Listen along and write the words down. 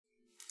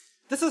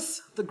This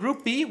is the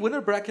Group B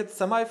winner bracket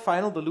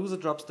semi-final. The loser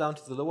drops down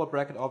to the lower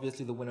bracket.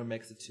 Obviously, the winner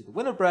makes it to the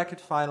winner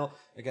bracket final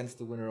against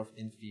the winner of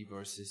Infi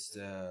versus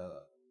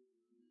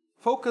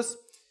Focus.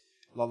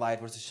 LawLiet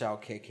versus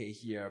XiaoKK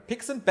here.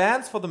 Picks and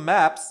bans for the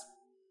maps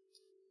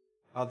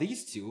are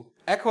these two.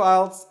 Echo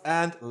Isles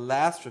and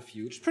Last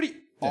Refuge. Pretty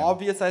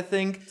obvious, I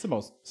think. It's the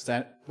most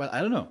well,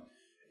 I don't know.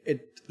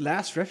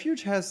 Last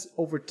Refuge has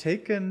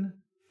overtaken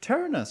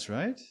Terranus,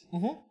 right?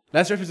 Mm-hmm.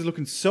 Last Refuge is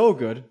looking so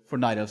good for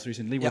Night Elves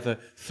recently, with the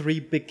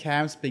 3 big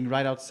camps being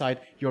right outside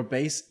your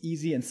base,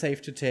 easy and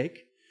safe to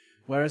take.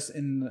 Whereas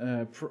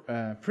in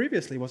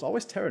previously was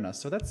always Terranus,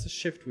 so that's a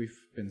shift we've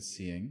been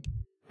seeing.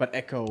 But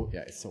Echo,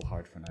 yeah, it's so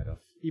hard for Night Elf.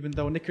 Even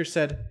though Nicker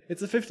said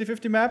it's a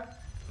 50-50 map,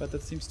 but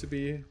that seems to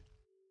be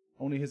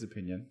only his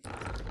opinion.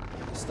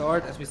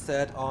 Start, as we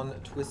said, on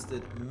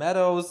Twisted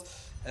Meadows.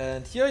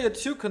 And here are your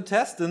 2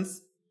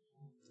 contestants.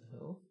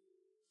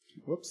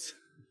 Whoops.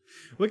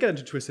 We'll get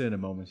into Twisted in a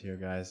moment here,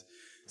 guys.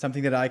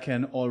 Something that I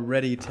can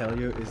already tell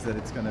you is that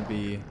it's gonna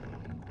be...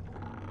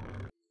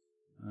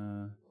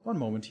 one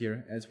moment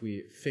here as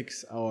we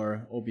fix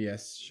our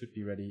OBS. Should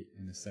be ready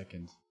in a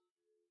second.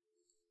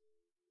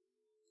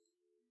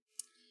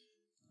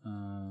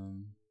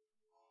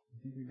 I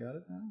think we got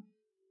it now.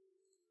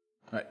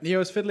 Alright,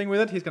 Neo's fiddling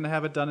with it. He's gonna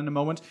have it done in a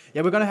moment.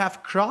 Yeah, we're gonna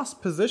have cross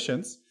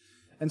positions.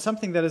 And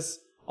something that is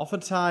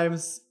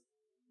oftentimes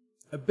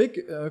a big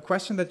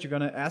question that you're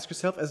gonna ask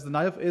yourself as the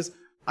Night Elf is,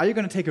 are you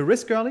gonna take a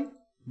risk early,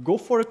 go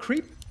for a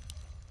creep,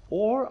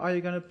 or are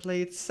you gonna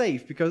play it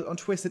safe? Because on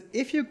Twisted,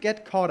 if you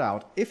get caught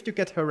out, if you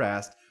get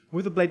harassed,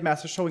 with the Blade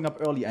Master showing up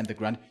early and the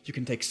Grunt, you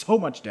can take so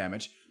much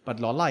damage. But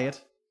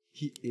LawLiet,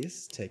 he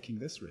is taking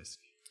this risk.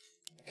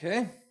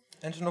 Okay.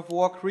 Engine of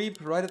War creep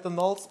right at the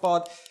null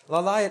spot.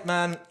 LawLiet,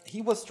 man,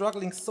 he was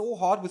struggling so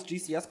hard with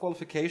GCS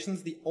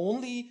qualifications. The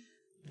only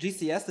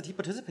GCS that he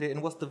participated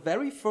in was the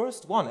very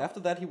first one. After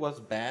that, he was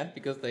banned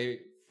because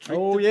they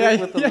tricked him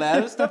with the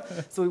ladder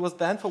stuff. So he was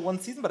banned for 1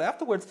 season. But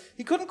afterwards,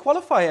 he couldn't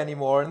qualify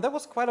anymore. And that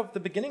was quite of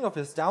the beginning of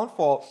his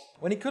downfall.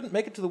 When he couldn't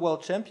make it to the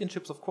World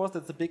Championships, of course,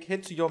 that's a big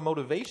hit to your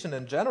motivation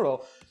in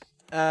general.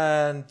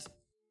 And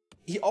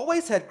he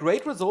always had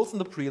great results in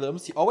the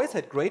prelims. He always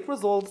had great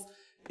results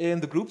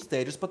in the group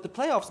stages, but the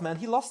playoffs, man,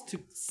 he lost to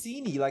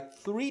Sini like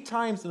 3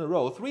 times in a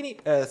row.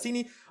 Sini,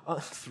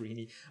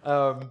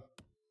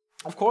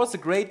 of course, a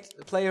great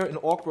player in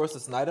Orc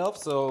versus Night Elf,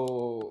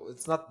 so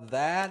it's not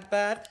that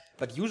bad.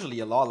 But usually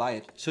a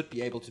LawLiet should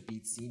be able to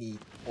beat Sini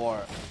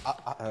or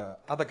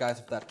other guys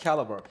of that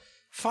caliber.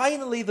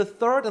 Finally, the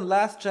 3rd and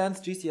last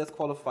chance GCS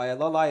qualifier,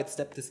 LawLiet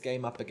stepped this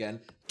game up again.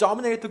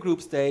 Dominated the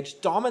group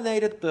stage,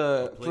 dominated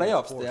the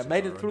playoffs there,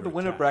 made it through the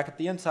winner bracket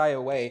the entire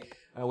way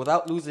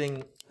without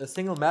losing a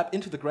single map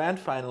into the grand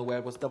final where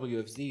it was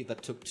WFZ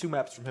that took 2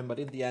 maps from him, but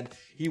in the end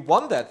he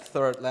won that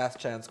 3rd last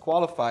chance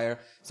qualifier.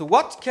 So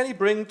what can he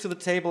bring to the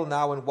table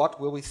now, and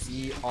what will we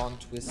see on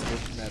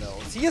Twisted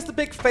Meadows? He is the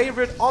big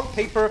favorite on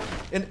paper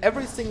in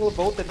every single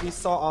vote that we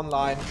saw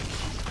online,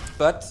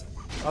 but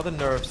are the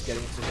nerves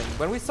getting to him?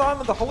 When we saw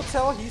him in the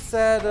hotel, he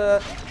said,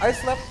 I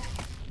slept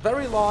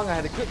very long, I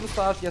had a good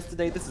massage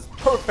yesterday, this is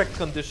perfect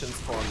conditions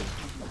for me.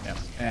 Yeah,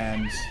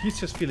 and he's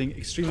just feeling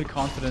extremely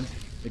confident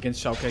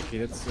against XiaoKK.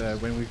 That's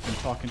when we've been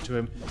talking to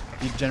him,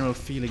 the general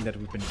feeling that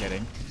we've been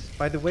getting.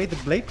 By the way, the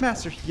Blade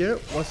Master here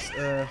was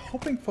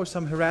hoping for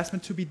some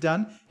harassment to be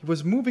done. He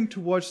was moving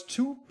towards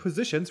 2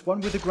 positions, one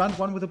with the Grunt,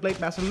 one with the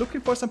Blade Master,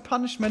 looking for some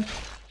punishment.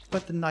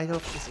 But the Night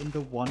Elf is in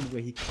the one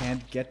where he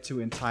can't get to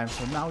in time.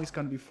 So now he's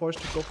going to be forced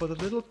to go for the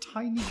little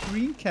tiny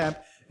green camp.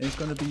 And it's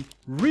going to be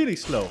really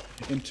slow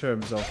in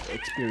terms of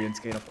experience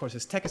gain. Of course,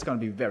 his tech is going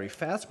to be very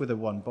fast with the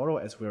 1 Burrow,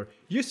 as we're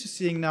used to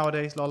seeing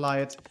nowadays.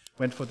 LawLiet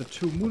went for the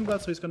 2 Moonwell,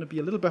 so he's going to be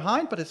a little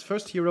behind. But his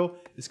first hero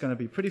is going to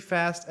be pretty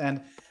fast.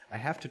 And I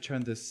have to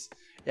turn this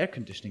air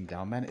conditioning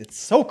down, man. It's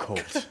so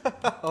cold.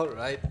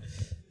 Alright.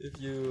 If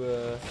you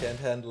can't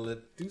handle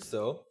it, do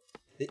so.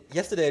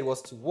 Yesterday it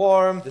was too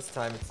warm, this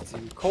time it's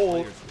too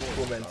cold.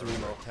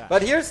 Remo.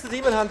 But here's the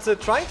Demon Hunter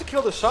trying to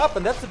kill the shop,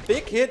 and that's a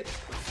big hit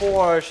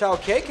for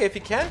XiaoKK. If he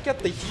can't get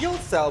the heal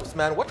selves,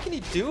 man, what can he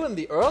do in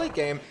the early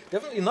game?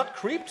 Definitely not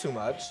creep too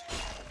much.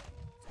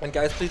 And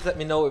guys, please let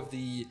me know if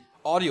the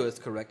audio is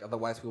correct,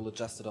 otherwise we will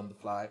adjust it on the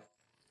fly.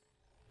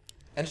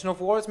 Engine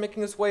of War is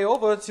making his way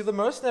over to the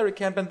mercenary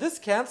camp, and this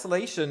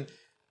cancellation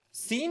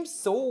seems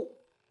so,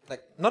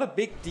 like, not a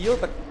big deal,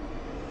 but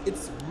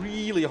it's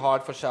really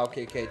hard for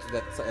XiaoKK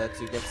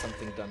to get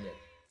something done yet.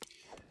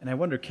 And I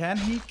wonder, can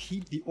he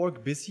keep the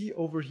Orc busy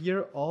over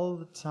here all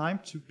the time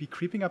to be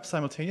creeping up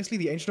simultaneously?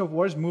 The Ancient of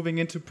War is moving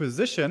into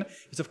position.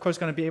 He's of course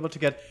going to be able to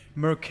get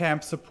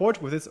Mercamp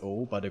support with his...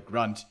 Oh, but a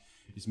Grunt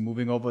is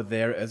moving over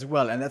there as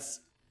well. And that's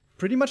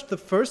pretty much the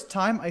first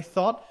time I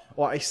thought,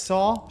 or I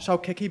saw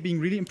XiaoKK being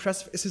really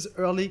impressive, is his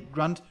early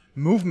Grunt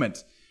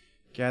movement.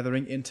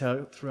 Gathering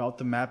intel throughout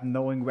the map,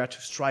 knowing where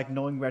to strike,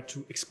 knowing where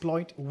to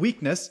exploit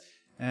weakness.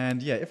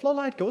 And yeah, if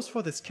LawLiet goes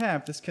for this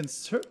camp, this can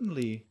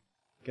certainly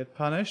get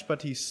punished,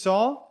 but he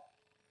saw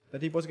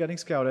that he was getting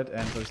scouted,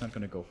 and so he's not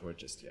going to go for it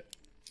just yet.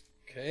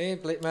 Okay,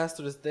 Blade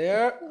Master is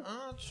there,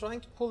 trying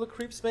to pull the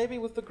creeps maybe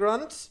with the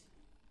Grunt.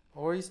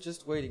 Or he's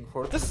just waiting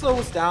for it. This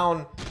slows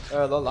down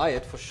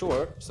LawLiet for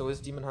sure. So his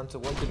Demon Hunter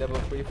won't be level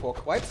 3 for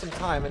quite some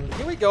time. And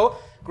here we go.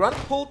 Grunt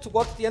pulled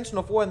towards the Engine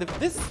of War. And if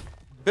this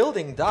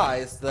building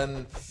dies,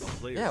 then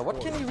yeah, what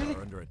can he really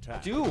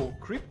do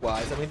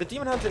creep-wise? I mean, the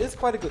Demon Hunter is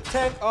quite a good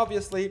tank,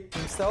 obviously,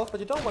 himself, but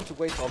you don't want to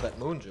waste all that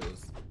Moon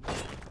Juice. Oh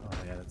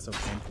yeah, that's so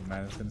painful,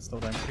 man. It's gonna slow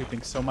down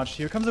creeping so much.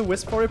 Here comes a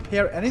Wisp for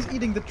repair, and he's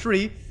eating the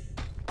tree.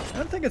 I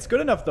don't think it's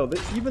good enough, though.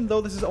 Even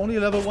though this is only a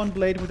level 1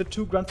 blade with the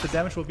 2 grunts, the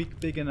damage will be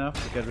big enough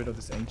to get rid of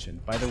this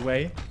Ancient. By the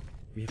way,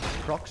 we have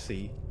a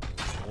proxy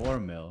Ore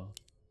Mill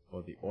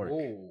for the Orc.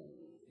 Oh,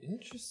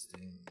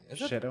 interesting. Is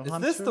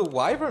Shadowhunter? this the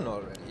Wyvern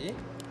already?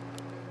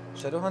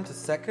 Shadowhunter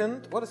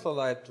second. What is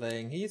LawLiet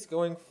playing? He's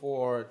going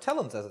for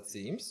Talons, as it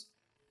seems.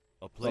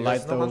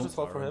 LawLiet, though,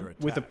 for him.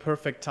 with the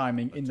perfect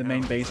timing in the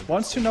main base,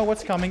 wants to know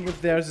what's coming.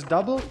 If there's a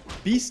double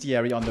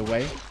bestiary on the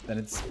way, then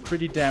it's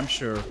pretty damn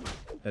sure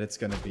that it's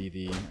gonna be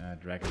the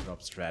Dragon Drop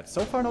strat.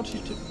 So far, no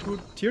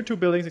tier 2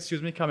 buildings,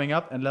 excuse me, coming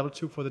up, and level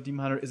 2 for the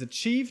Demon Hunter is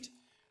achieved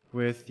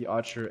with the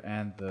Archer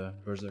and the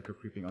Berserker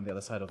creeping on the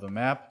other side of the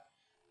map.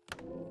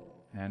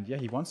 And yeah,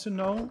 he wants to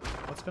know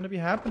what's gonna be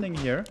happening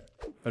here.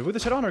 But with the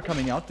Shadowhunter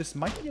coming out, this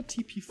might be a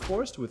TP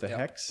forced with a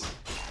Hex.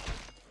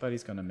 But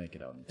he's gonna make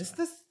it out. Is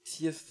this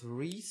tier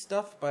 3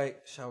 stuff by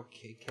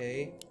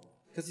XiaoKK?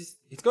 Because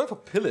he's going for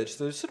Pillage,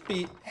 so it should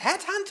be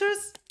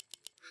Headhunters?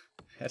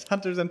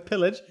 Headhunters and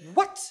Pillage.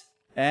 What?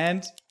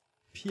 And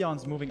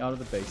Peons moving out of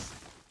the base.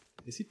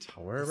 Is he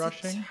tower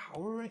rushing?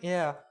 Towering?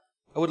 Yeah.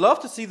 I would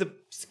love to see the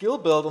skill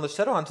build on the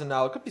Shadowhunter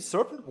now. It could be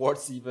Serpent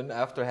Wards even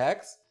after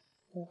Hex.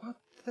 What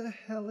the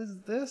hell is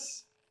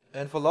this?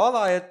 And for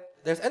LawLiet,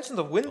 there's Engines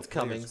of Wind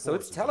coming, so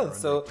it's Talent.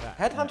 So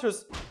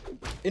Headhunters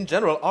in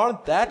general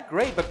aren't that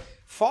great, but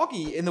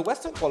Foggy in the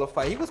Western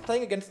qualifier, he was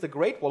playing against the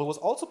Great Wall, who was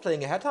also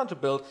playing a Headhunter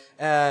build,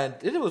 and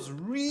it was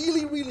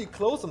really, really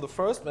close on the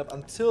first map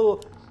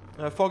until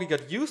Foggy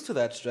got used to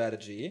that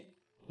strategy.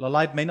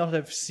 LawLiet may not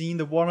have seen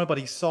the War Mill, but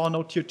he saw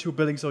no tier 2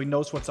 building, so he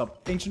knows what's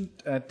up.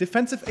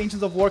 Defensive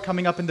Ancients of War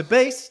coming up in the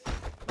base,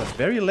 but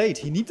very late.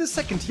 He needs a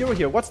second hero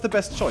here. What's the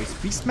best choice?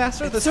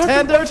 Beastmaster, the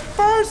standard?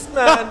 First,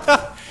 man!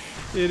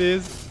 It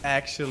is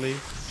actually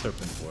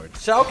Serpent Ward.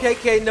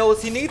 XiaoKK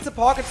knows he needs a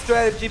pocket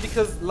strategy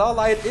because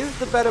LawLiet is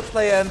the better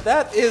player, and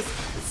that is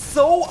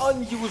so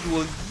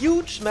unusual.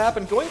 Huge map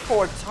and going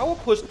for a tower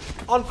push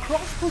on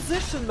cross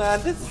position,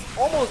 man. This is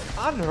almost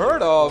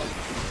unheard of.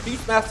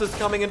 Beastmaster's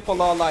coming in for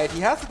LawLiet. He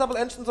has the double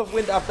Engines of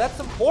Wind up. That's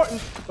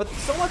important, but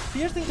so much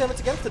piercing damage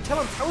against the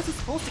Talons. How is he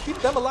supposed to keep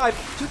them alive?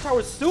 2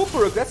 towers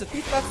super aggressive.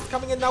 Beastmaster's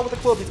coming in now with the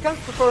Quilbies.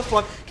 Cancels the first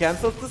one,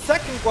 cancels the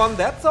second one.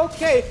 That's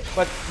okay,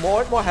 but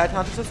more and more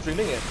Headhunters are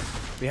streaming in.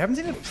 We haven't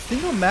seen a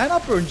single mana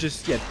burn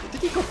just yet.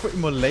 Did he go for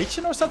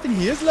Immolation or something?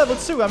 He is level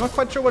 2. I'm not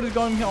quite sure what is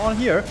going on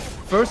here.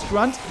 First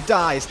grunt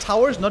dies.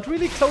 Tower's not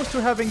really close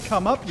to having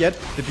come up yet.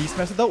 The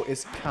Beastmaster, though,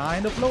 is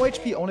kind of low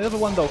HP. Only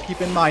level 1, though.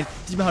 Keep in mind.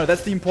 Demon Hunter,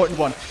 that's the important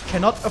one.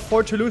 Cannot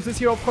afford to lose this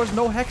hero. Of course,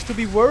 no Hex to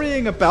be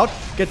worrying about.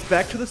 Gets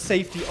back to the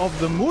safety of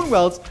the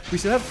Moonwells. We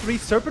still have 3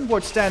 Serpent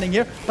Wards standing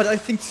here. But I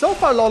think so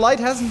far, LawLiet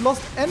hasn't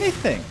lost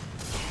anything.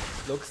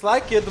 Looks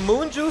like it. The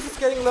Moon Juice is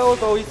getting low,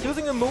 though. He's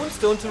using a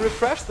Moonstone to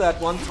refresh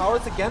that one.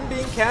 Towers again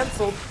being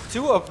cancelled.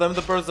 2 of them.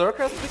 The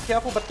Berserker has to be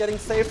careful, but getting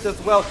saved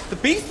as well. The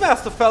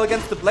Beastmaster fell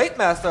against the Blade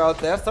Master out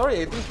there.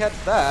 Sorry, I didn't catch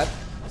that.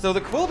 So the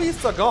Quill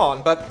Beasts are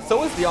gone, but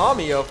so is the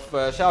army of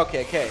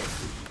XiaoKK.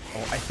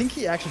 Oh, I think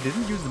he actually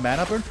didn't use the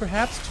mana burn,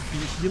 perhaps, to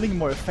be healing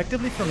more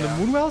effectively from the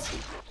Moonwells.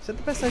 Is that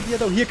the best idea,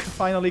 though? Here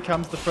finally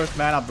comes the first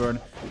mana burn,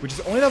 which is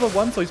only level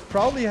 1, so he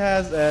probably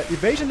has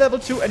evasion level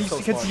 2, and you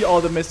can see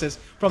all the misses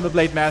from the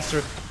Blade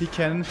Master. He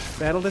can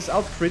battle this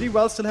out pretty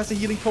well, still has a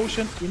healing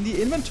potion in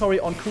the inventory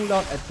on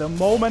cooldown at the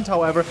moment,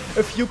 however.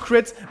 A few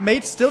crits may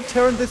still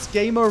turn this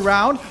game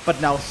around,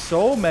 but now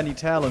so many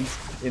talents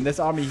in this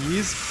army.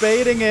 He's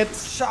baiting it.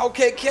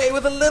 XiaoKK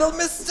with a little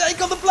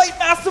mistake on the Blade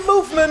Master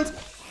movement.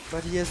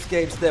 But he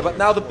escapes there. But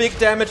now the big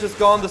damage is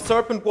gone. The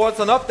Serpent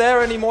Wards are not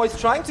there anymore. He's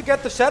trying to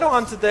get the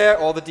Shadowhunter there.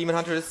 Oh, the Demon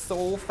Hunter is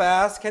so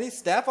fast. Can he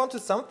staff onto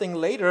something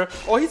later?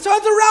 Oh, he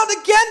turns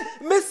around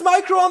again! Miss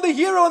Micro on the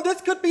hero, and this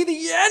could be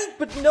the end.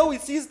 But no, he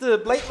sees the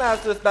Blade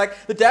Master is back.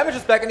 The damage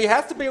is back, and he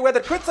has to be aware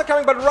that crits are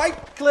coming, but right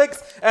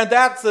clicks, and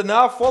that's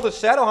enough for the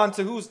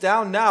Shadowhunter, who's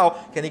down now.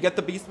 Can he get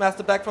the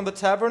Beastmaster back from the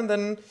tavern?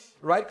 Then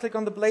right click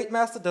on the Blade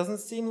Master. Doesn't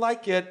seem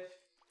like it.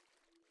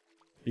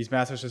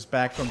 Beastmaster's just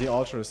back from the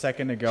altar a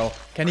second ago.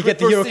 Can he get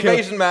the hero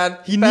evasion, kill? Man.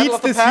 He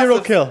needs this hero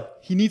kill.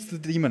 He needs the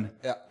demon.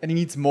 Yeah. And he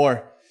needs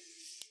more.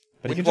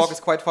 But Windwalk is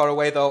quite far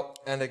away, though.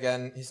 And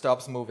again, he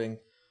stops moving.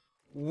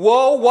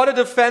 Whoa, what a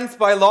defense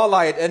by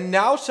LawLiet. And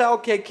now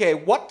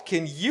XiaoKK, what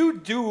can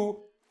you do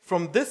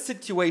from this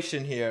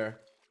situation here?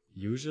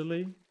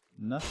 Usually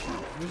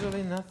nothing.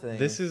 Usually nothing.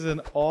 This is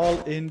an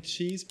all-in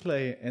cheese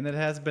play, and it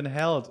has been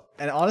held.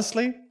 And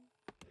honestly,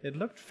 it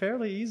looked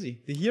fairly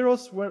easy. The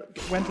heroes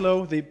went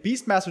low, the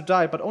Beastmaster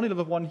died, but only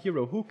level 1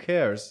 hero. Who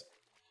cares?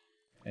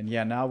 And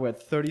yeah, now we're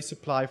at 30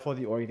 supply for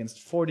the Orc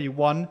against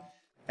 41.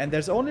 And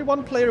there's only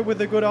one player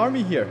with a good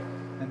army here.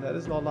 And that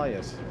is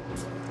LawLiet.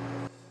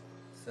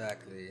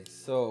 Exactly.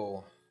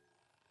 So,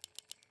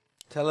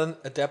 Talent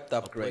Adept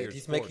upgrade.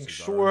 He's making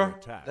sure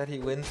that he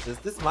wins this.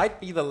 This might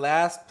be the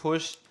last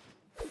push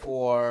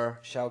for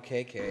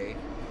XiaoKK.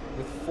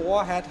 With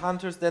 4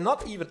 Headhunters, they're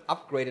not even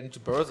upgraded into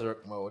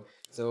Berserk mode.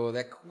 So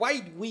they're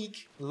quite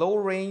weak, low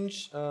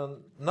range,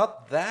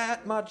 not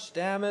that much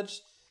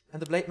damage.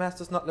 And the Blade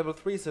Master's not level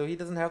 3, so he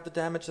doesn't have the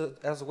damage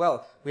as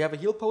well. We have a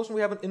heal potion, we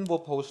have an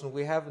invo potion.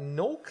 We have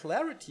no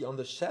clarity on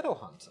the Shadow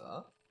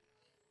Hunter,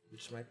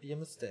 which might be a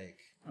mistake.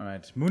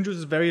 Alright, Moonjuice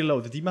is very low.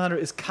 The Demon Hunter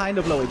is kind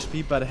of low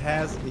HP, but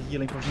has the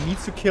healing potion. He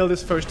needs to kill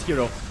this first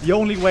hero. The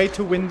only way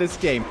to win this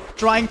game.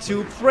 Praying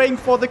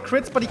for the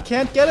crits, but he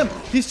can't get him.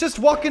 He's just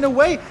walking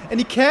away, and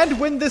he can't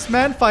win this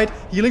man fight.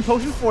 Healing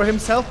potion for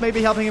himself,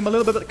 maybe helping him a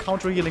little bit, but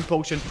counter healing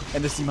potion.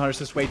 And the Demon Hunter is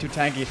just way too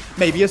tanky.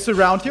 Maybe a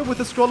surround here with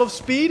the Scroll of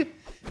Speed.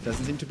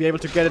 Doesn't seem to be able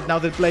to get it now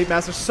that Blade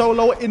Master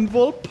solo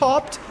invul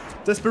popped.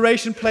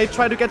 Desperation play,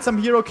 try to get some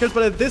hero kills,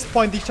 but at this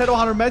point the Shadow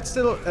Hunter might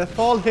still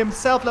fall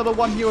himself. Level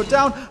 1 hero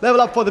down, level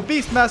up for the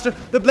Beast Master.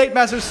 The Blade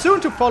Master is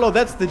soon to follow,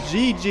 that's the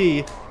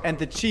GG. And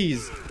the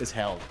cheese is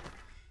held.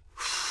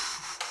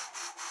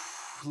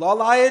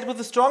 LawLiet with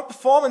a strong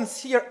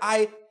performance here.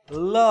 I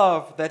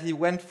love that he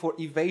went for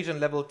evasion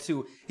level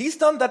 2. He's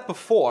done that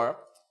before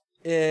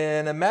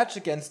in a match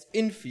against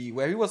Infi,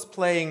 where he was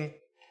playing,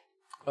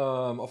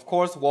 of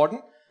course,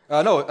 Warden.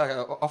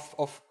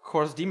 Of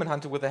course, Demon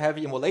Hunter with a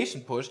heavy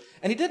immolation push.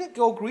 And he didn't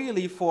go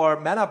greedy for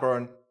mana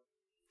burn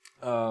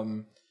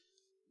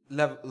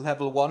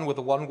level 1 with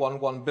a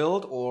 1-1-1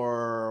 build,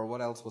 or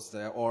what else was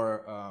there?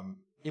 Or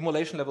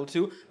immolation level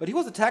 2. But he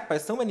was attacked by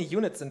so many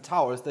units and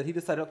towers that he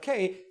decided,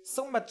 okay,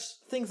 so much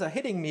things are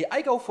hitting me,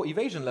 I go for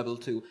evasion level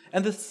 2.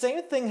 And the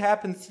same thing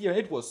happens here.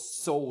 It was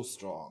so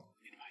strong.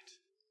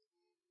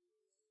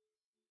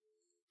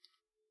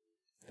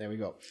 There we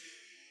go.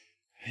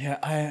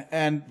 Yeah,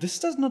 and this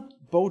does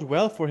not bode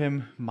well for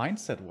him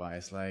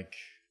mindset-wise. Like,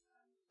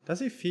 does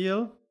he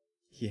feel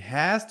he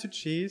has to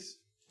cheese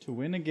to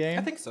win a game?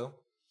 I think so.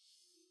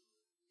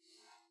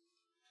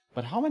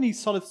 But how many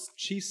solid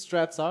cheese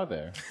strats are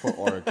there for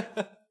Orc?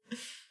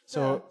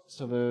 So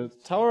the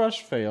Tower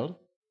Rush failed.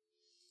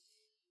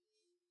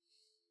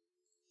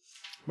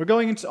 We're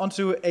going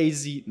onto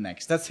AZ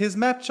next. That's his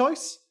map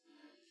choice.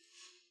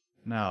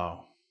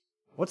 Now,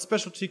 what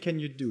specialty can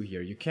you do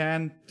here? You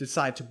can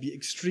decide to be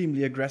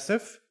extremely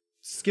aggressive,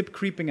 skip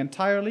creeping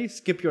entirely,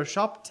 skip your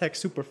shop, tech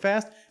super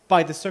fast,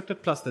 buy the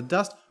circlet plus the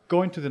dust,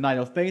 go into the Night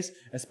Elf base,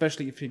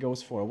 especially if he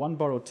goes for a 1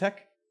 borrow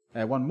tech,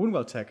 1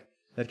 Moonwell tech.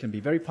 That can be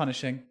very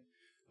punishing.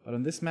 But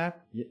on this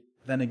map,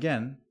 then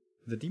again,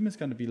 the demon's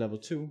going to be level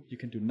 2. You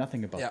can do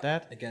nothing about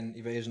that. Again,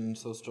 evasion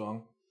so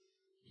strong,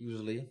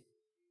 usually,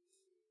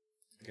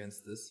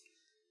 against this.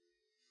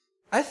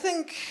 I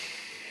think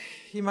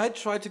he might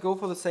try to go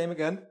for the same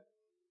again.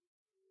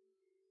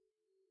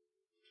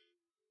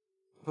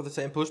 For the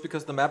same push,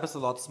 because the map is a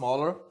lot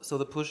smaller, so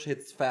the push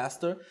hits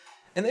faster.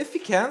 And if he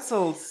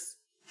cancels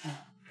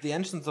the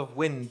Ancients of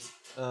Wind,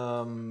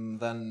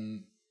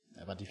 then...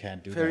 Yeah, but you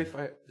can't do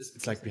that.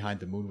 It's like behind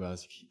the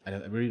Moonwells. I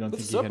really don't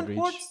think he can reach.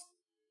 Wards?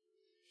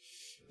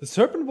 The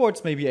Serpent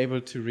Wards may be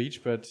able to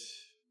reach, but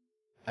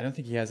I don't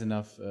think he has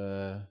enough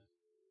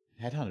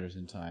Headhunters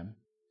in time.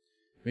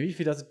 Maybe if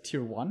he does it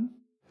tier 1,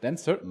 then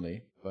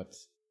certainly, but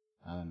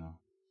I don't know.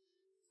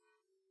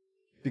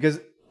 Because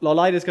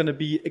LawLiet is going to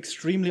be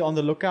extremely on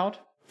the lookout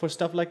for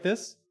stuff like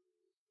this.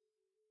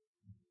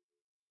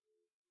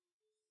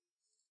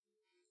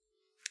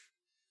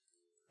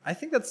 I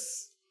think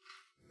that's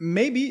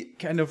maybe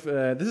kind of,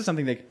 this is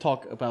something they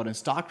talk about in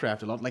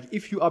StarCraft a lot. Like,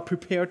 if you are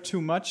prepared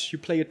too much, you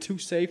play it too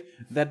safe,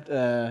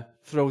 that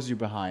throws you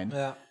behind.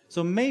 Yeah.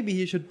 So maybe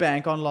he should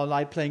bank on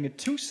LawLiet playing it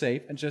too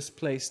safe and just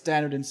play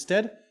standard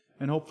instead.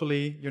 And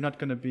hopefully you're not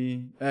going to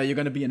be, you're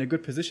going to be in a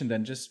good position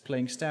then, just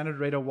playing standard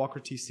Radar Walker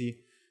TC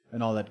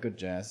and all that good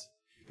jazz.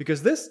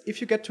 Because this,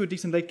 if you get to a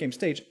decent late game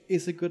stage,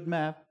 is a good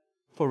map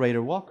for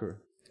Raider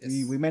Walker.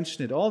 Yes. We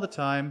mention it all the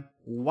time.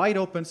 Wide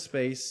open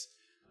space.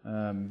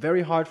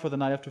 Very hard for the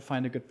Night Elf to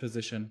find a good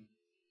position.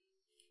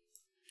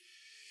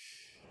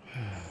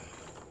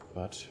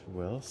 But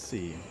we'll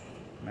see.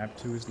 Map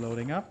 2 is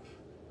loading up.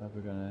 But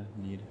we're gonna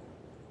need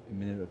a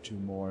minute or 2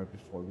 more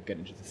before we get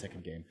into the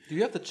second game. Do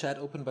you have the chat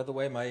open, by the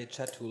way? My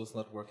chat tool is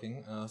not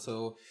working.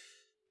 So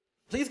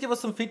please give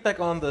us some feedback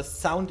on the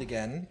sound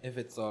again, if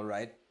it's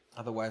alright.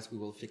 Otherwise, we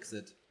will fix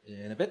it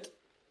in a bit.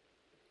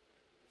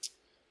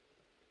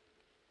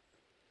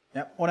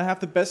 Yeah, want to have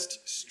the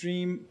best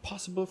stream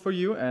possible for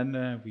you,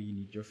 and we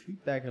need your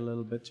feedback a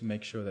little bit to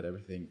make sure that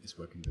everything is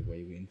working the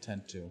way we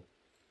intend to.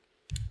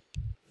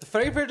 The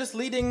favorite is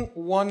leading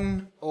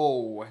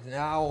 1-0.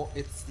 Now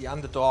it's the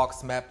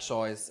underdog's map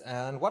choice.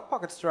 And what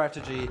pocket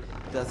strategy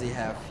does he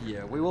have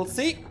here? We will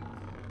see.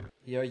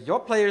 Here are your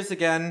players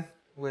again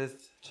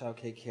with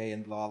XiaoKK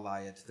and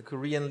LawLiet. The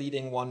Korean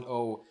leading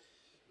 1-0.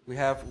 We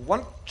have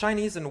 1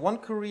 Chinese and 1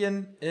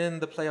 Korean in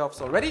the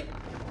playoffs already.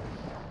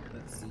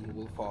 Let's see who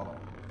will follow.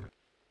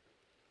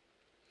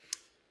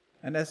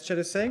 And as Chet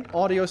is saying,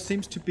 audio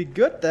seems to be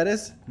good. That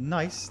is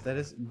nice. That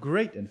is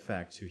great, in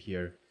fact, to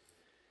hear.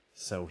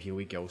 So here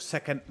we go.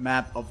 Second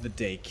map of the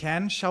day.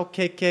 Can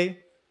XiaoKK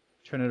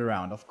turn it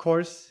around. Of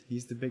course,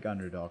 he's the big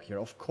underdog here.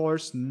 Of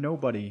course,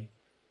 nobody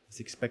is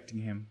expecting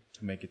him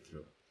to make it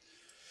through.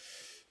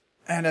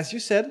 And as you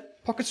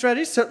said, pocket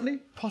strategy is certainly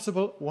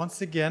possible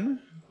once again,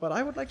 but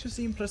I would like to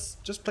see him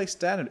just play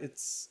standard.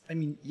 I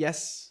mean,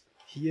 yes,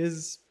 he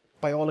is,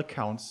 by all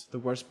accounts, the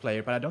worst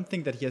player, but I don't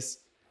think that he has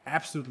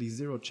absolutely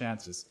zero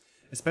chances.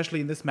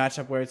 Especially in this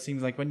matchup where it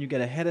seems like when you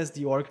get ahead as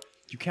the orc,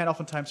 you can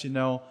oftentimes,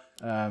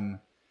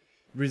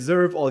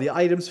 reserve all the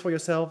items for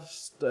yourself.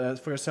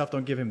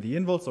 Don't give him the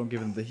involts, don't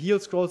give him the heal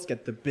scrolls,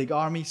 get the big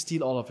army,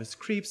 steal all of his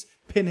creeps,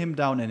 pin him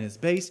down in his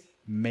base,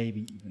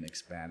 maybe even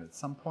expand at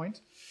some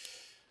point.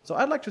 So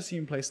I'd like to see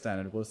him play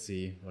standard. We'll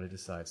see what he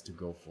decides to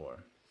go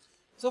for.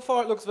 So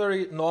far it looks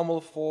very normal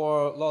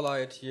for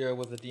LawLiet here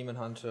with the Demon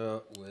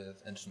Hunter,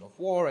 with Engine of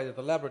War, right at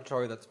the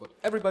laboratory. That's what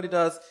everybody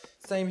does.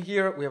 Same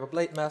here, we have a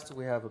Blade Master,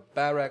 we have a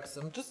Barracks.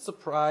 I'm just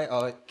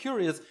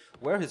curious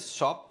where his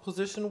shop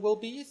position will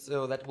be.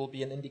 So that will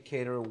be an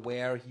indicator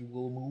where he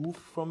will move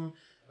from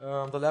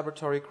the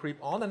laboratory creep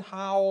on, and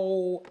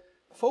how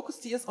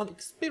focused he is on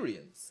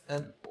experience.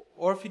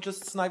 Or if he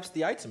just snipes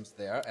the items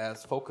there,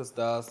 as Focus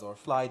does, or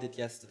Fly did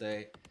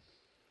yesterday.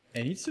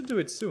 He needs to do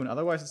it soon,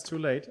 otherwise it's too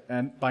late.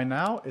 And by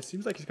now, it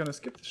seems like he's gonna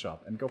skip the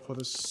shop and go for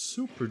the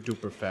super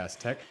duper fast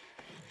tech.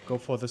 Go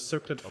for the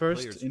Circlet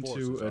first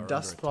into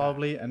Dust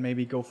probably, and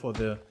maybe go for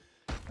the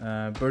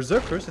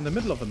Berserkers in the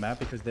middle of the map,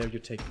 because there you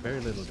take very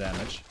little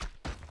damage.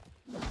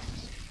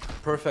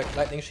 Perfect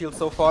lightning shield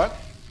so far.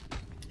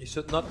 He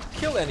should not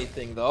kill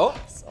anything though.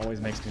 This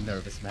always makes me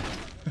nervous, man.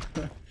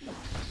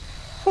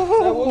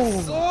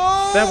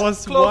 That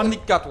was close, one. and he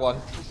got one.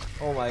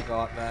 Oh my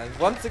god, man.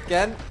 Once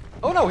again.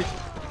 Oh no,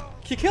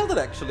 he killed it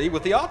actually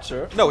with the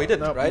archer. No, he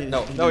didn't, right?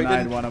 No, he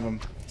didn't. One of them.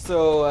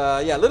 So,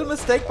 yeah, little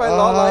mistake by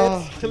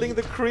LawLiet, killing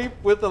the creep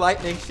with the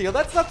lightning shield.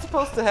 That's not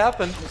supposed to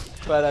happen.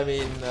 But I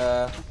mean,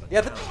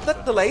 yeah,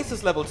 that delays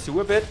his level 2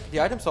 a bit. The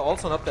items are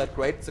also not that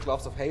great. It's the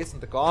Gloves of Haste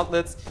and the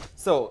Gauntlets.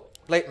 So,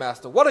 Blade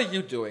Master, what are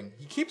you doing?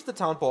 He keeps the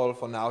Town Portal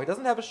for now. He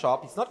doesn't have a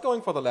shop. He's not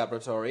going for the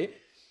laboratory.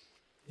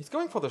 He's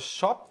going for the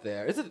shop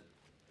there. Is it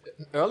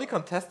an early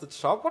contested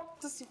shop? What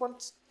does he want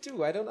to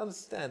do? I don't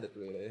understand it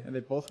really. And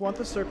they both want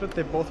the Circlet,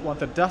 they both want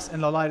the Dust,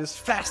 and LawLiet is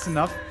fast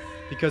enough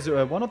because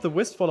one of the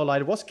Wisps for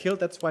LawLiet was killed.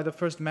 That's why the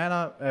first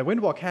mana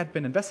Windwalk had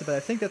been invested, but I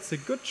think that's a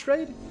good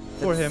trade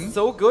for him.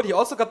 So good. He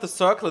also got the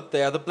Circlet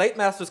there. The Blade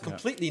Master is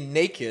completely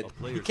naked.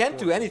 He can't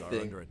do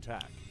anything.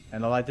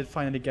 And LawLiet did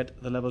finally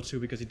get the level 2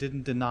 because he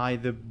didn't deny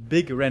the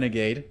big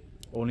Renegade,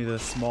 only the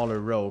smaller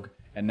Rogue.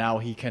 And now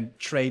he can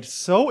trade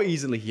so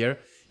easily here.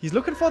 He's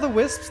looking for the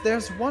Wisps.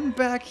 There's one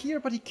back here,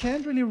 but he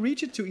can't really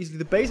reach it too easily.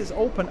 The base is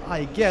open,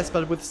 I guess,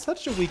 but with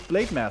such a weak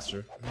Blade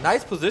Master.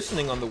 Nice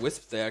positioning on the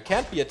Wisp there.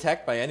 Can't be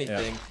attacked by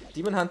anything. Yeah.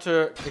 Demon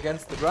Hunter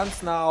against the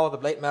Grunts now. The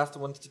Blade Master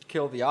wants to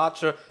kill the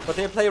Archer, but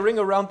they play ring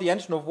around the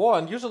Engine of War,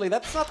 and usually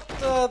that's not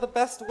the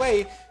best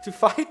way to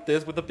fight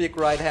this with the big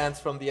right hands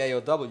from the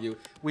AOW.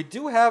 We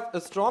do have a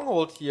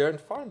stronghold here in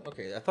farm.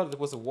 Okay, I thought it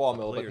was a War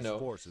Mill, but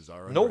no.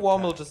 No War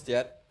Mill just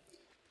yet.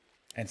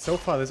 And so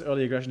far, this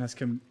early aggression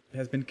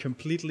has been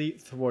completely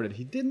thwarted.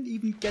 He didn't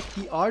even get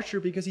the Archer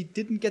because he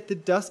didn't get the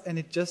Dust, and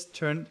it just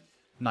turned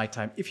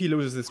nighttime. If he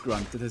loses this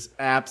Grunt, it is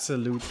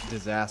absolute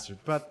disaster.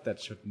 But that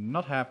should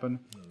not happen.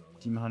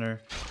 Demon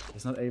Hunter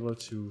is not able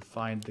to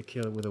find the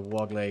kill with the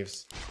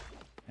Warglaves.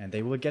 And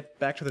they will get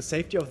back to the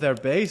safety of their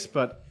base,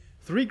 but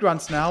 3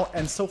 Grunts now,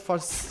 and so far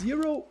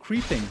 0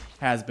 creeping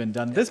has been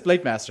done. This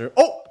Blade Master...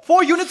 Oh!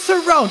 4 units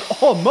surround!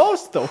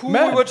 Almost, though,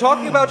 man! We were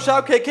talking about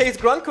XiaoKK's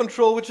grunt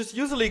control, which is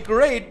usually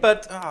great,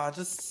 but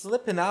just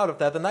slipping out of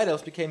that. The Night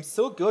Elves became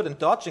so good in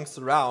dodging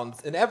surrounds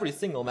in every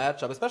single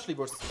matchup, especially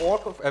versus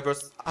Orc,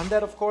 versus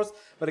Undead, of course,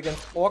 but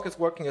against Orc is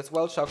working as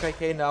well.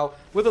 XiaoKK now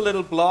with a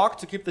little block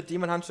to keep the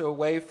Demon Hunter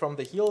away from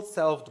the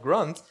heal-selfed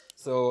Grunt,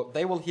 so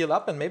they will heal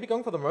up and maybe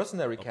going for the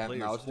Mercenary camp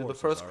now to do the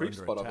first creep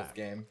spot of this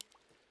game.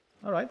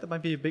 Alright, that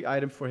might be a big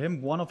item for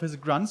him. One of his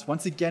Grunts,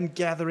 once again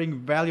gathering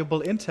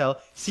valuable intel,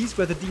 sees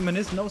where the Demon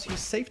is, knows he's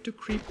safe to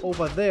creep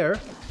over there.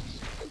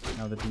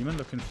 Now the Demon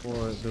looking for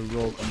the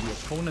Rogue on the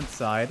opponent's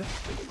side.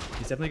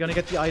 He's definitely going to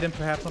get the item,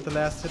 perhaps not the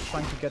last hit,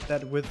 trying to get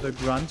that with the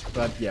Grunt.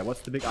 But yeah,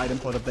 what's the big item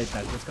for the Blade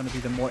Master? It's going to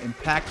be the more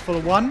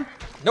impactful one.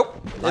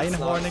 Nope.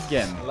 Lionhorn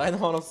again.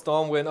 Lionhorn of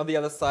Stormwind. On the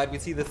other side, we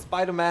see the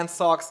Spider-Man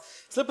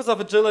socks. Slippers of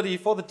Agility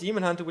for the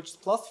Demon Hunter, which is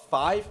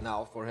 +5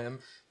 now for him.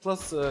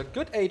 Plus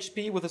good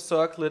HP with a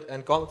Circlet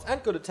and Gauntlets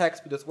and good attack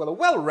speed as well. A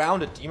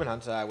well-rounded Demon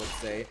Hunter, I would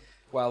say.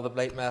 While the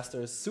Blade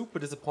Master is super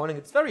disappointing.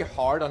 It's very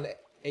hard on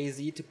AZ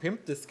to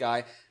pimp this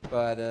guy,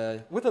 but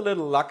with a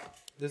little luck,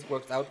 this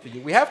works out for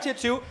you. We have tier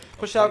 2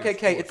 for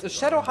XiaoKK. It's a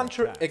Shadow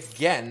Hunter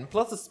again,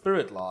 plus a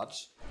Spirit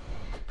Lodge.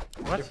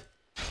 What?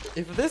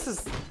 If this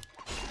is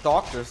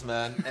Doctors,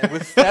 man, and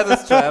with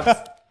status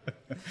traps.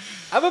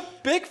 I'm a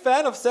big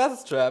fan of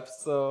status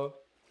traps, so...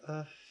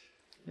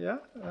 yeah,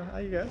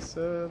 I guess.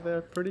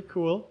 They're pretty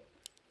cool.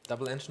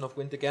 Double Engine of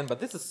Wind again, but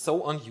this is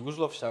so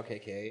unusual of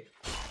XiaoKK.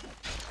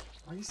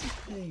 Why is he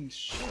playing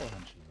Shadow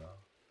Hunter though?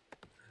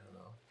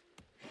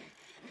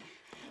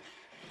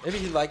 Maybe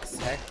he likes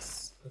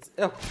Hex. It's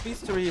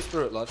Beastery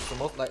Spirit Lodge, so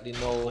most likely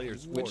no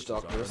Witch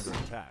Doctors.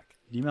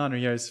 Demon Hunter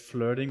here is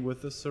flirting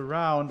with the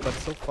surround, but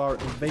so far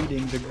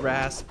evading the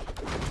grasp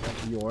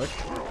of the Orc.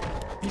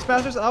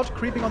 Beastmaster's out,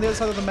 creeping on the other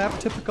side of the map.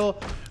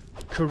 Typical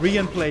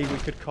Korean play, we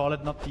could call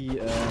it, not the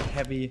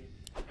heavy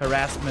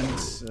harassment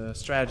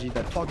strategy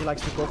that Foggy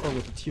likes to go for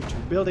with the tier 2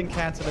 building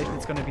cancellation.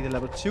 It's going to be the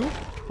level 2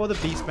 for the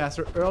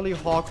Beastmaster. Early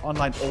Hawk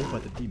online. Oh,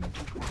 but the Demon.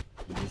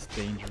 He is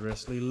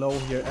dangerously low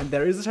here. And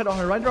there is a Shadow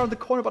Hunter right around the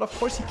corner, but of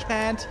course he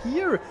can't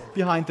hear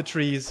behind the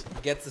trees.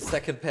 Gets a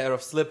second pair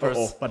of slippers.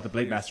 Oh, but the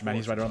Blade Master, man,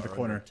 he's right around the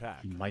corner.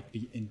 He might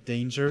be in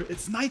danger.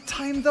 It's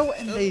nighttime though,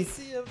 and they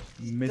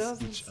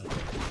miss each other.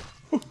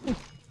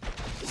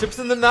 Ships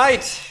in the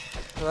night,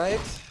 right?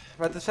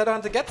 But the Shadow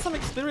Hunter gets some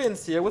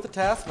experience here with the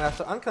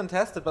Taskmaster,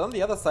 uncontested, but on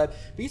the other side,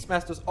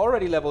 Beastmaster's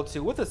already level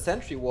 2 with a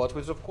Sentry Ward,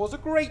 which is of course a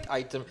great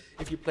item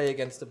if you play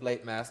against the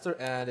Blade Master,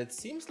 and it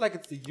seems like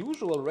it's the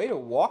usual Raider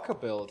Walker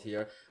build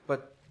here,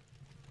 but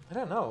I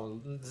don't know,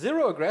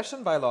 0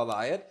 aggression by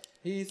LawLiet.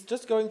 He's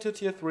just going to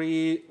tier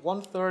 3,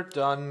 1/3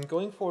 done,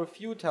 going for a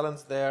few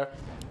talents there,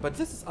 but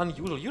this is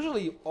unusual.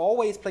 Usually you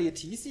always play a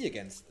TC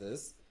against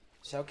this.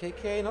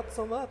 XiaoKK, not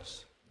so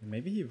much.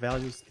 Maybe he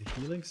values the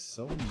healing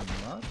so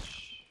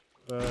much?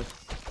 But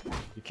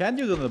you can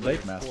use it on the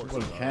Blade Master. Well,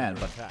 you can,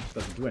 but it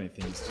doesn't do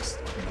anything. It's just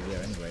in the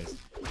air anyways.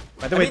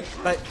 By the way,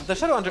 like, the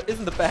Shadow Hunter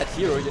isn't a bad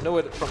hero. You know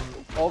it from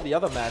all the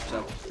other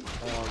matchups.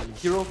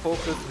 Hero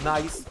focus,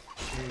 nice.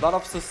 A lot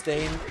of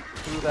sustain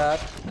through that.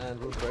 And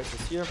Root Brace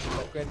is here.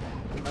 Great.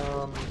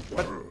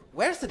 But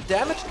where's the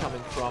damage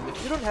coming from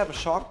if you don't have a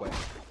Shockwave?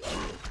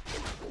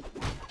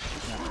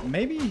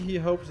 Maybe he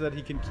hopes that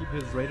he can keep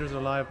his Raiders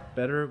alive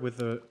better with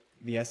the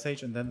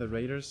SH, and then the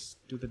Raiders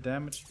do the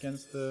damage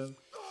against the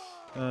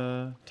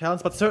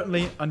talents, but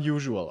certainly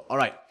unusual.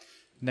 Alright,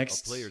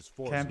 next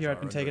camp here had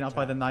been taken out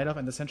by the Night Elf,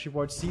 and the Sentry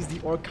Ward sees the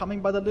Orc coming,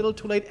 but a little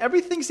too late.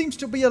 Everything seems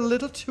to be a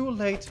little too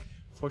late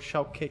for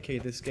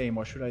XiaoKK this game,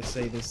 or should I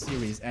say this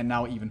series, and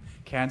now even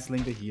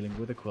cancelling the healing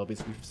with the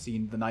Quilbies. We've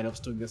seen the Night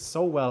Elves doing this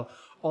so well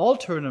all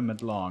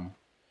tournament long.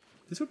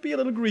 This would be a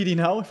little greedy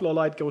now if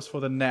LawLiet goes for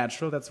the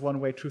natural. That's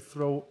one way to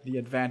throw the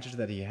advantage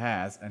that he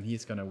has, and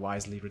he's gonna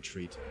wisely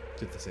retreat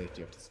to the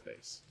safety of the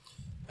space.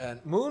 And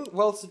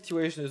Moonwell's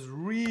situation is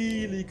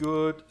really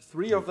good.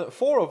 3 of them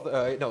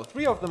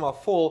are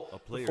full.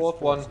 The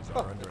 4th one,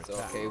 it's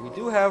okay. We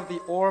do have the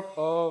Orb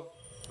of,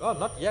 oh,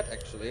 not yet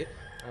actually.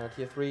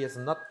 Tier 3 is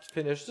not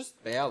finished,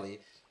 just barely.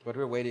 But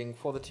we're waiting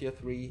for the tier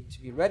 3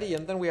 to be ready,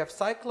 and then we have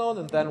Cyclone,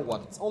 and then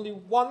what? It's only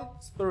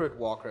 1 Spirit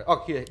Walker.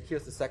 Oh,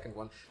 here's the second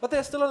one. But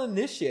there's still an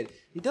Initiate.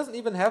 He doesn't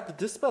even have the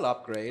Dispel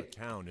upgrade.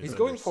 He's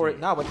going for it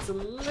now, but it's a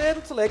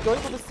little too late. Going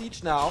for the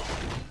Siege now.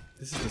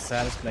 This is the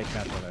saddest Blade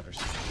Master I've ever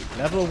seen.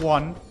 Level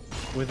 1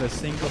 with a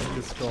single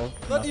Dispel.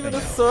 Not even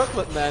a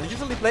Circlet, man.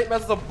 Usually Blade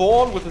Masters are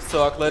born with a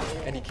Circlet,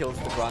 and he kills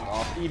the Grunt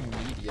off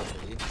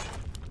immediately.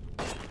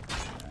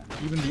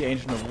 Even the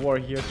Ancient of War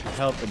here to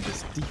help in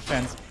this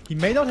defense. He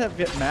may not have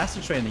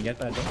Master Training yet,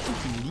 but I don't think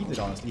he needs it,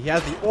 honestly. He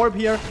has the Orb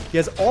here, he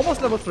has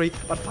almost level 3,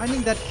 but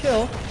finding that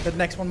kill, that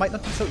next one might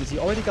not be so easy.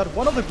 He already got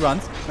one of the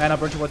Grunts. Mana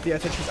burn towards the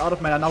SH, he's out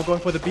of mana, now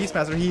going for the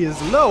Beastmaster. He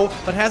is low,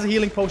 but has a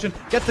healing potion,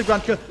 gets the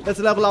Grunt kill. Let's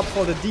level up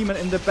for the Demon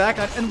in the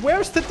backline. And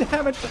where's the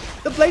damage?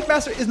 The Blade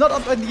Master is not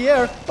up in the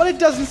air, but it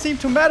doesn't seem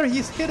to matter.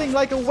 He's hitting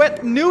like a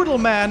wet noodle,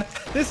 man.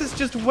 This is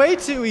just way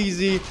too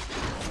easy.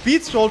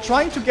 Speed Stroll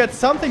trying to get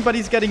something, but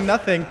he's getting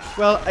nothing.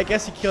 Well, I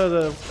guess he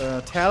killed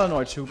a Talon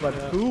or two, but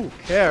who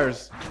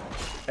cares?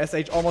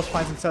 SH almost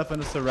finds himself in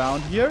a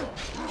surround here.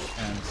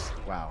 And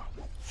wow.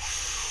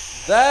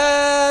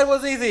 That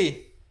was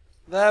easy.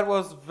 That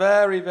was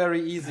very,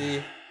 very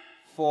easy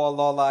for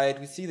LawLiet.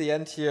 We see the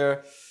end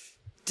here.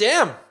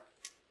 Damn!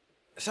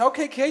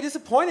 XiaoKK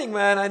disappointing,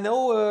 man. I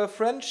know a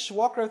French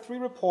Warcraft 3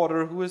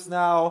 reporter who is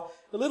now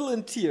a little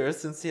in tears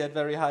since he had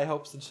very high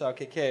hopes in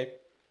XiaoKK.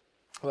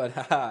 But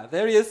haha,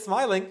 there he is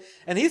smiling.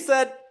 And he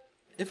said,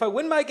 if I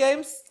win my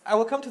games, I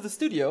will come to the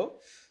studio.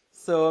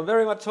 So I'm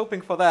very much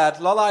hoping for that.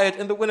 LawLiet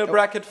in the winner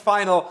bracket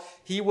final.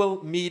 He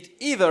will meet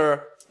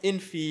either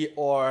Infi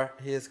or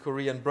his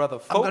Korean brother.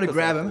 I'm gonna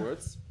grab him.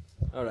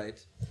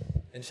 Alright.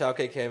 And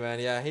XiaoKK, man,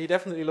 yeah, he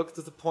definitely looks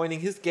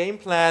disappointing. His game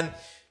plan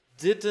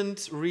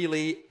didn't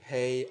really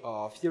pay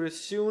off. Here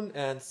is Shun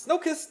and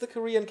Snowkiss, the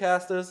Korean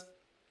casters.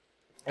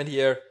 And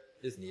here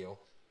is Neo,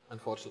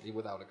 unfortunately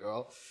without a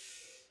girl.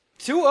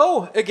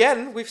 2-0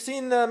 again. We've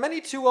seen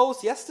many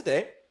 2-0s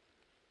yesterday.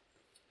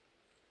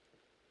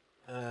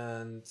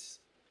 And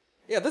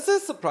yeah, this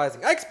is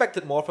surprising. I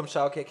expected more from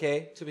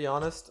XiaoKK, to be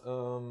honest.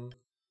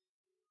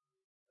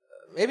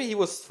 Maybe he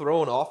was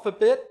thrown off a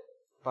bit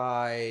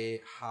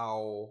by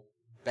how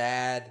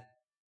bad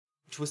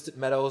Twisted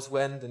Meadows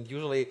went, and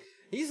usually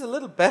he's a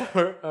little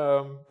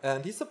better,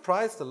 and he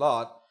surprised a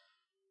lot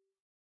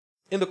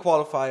in the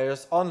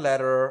qualifiers, on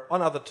ladder,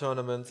 on other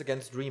tournaments,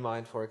 against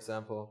Dreammind, for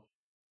example.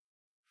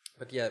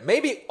 But yeah,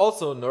 maybe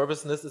also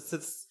nervousness. It's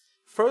his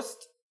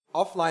first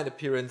offline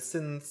appearance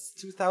since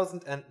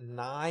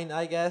 2009,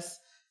 I guess.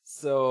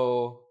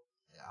 So,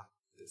 yeah,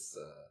 this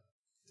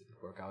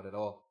didn't work out at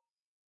all.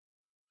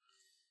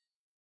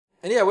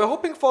 And yeah, we're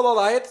hoping for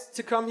LawLiet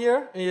to come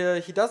here.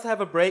 He does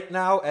have a break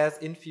now, as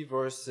Infi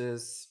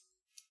versus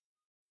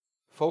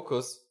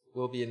Focus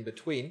will be in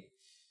between.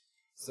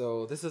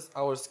 So this is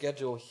our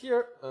schedule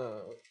here.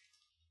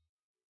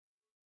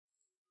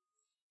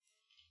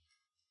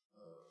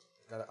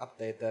 Gotta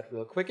update that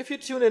real quick. If you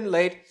tune in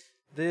late,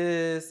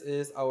 this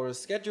is our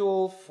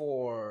schedule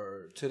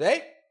for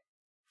today.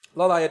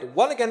 LawLiet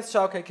won against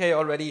XiaoKK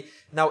already.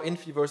 Now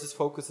Infi versus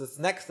Focus is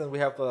next, and we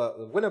have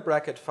the winner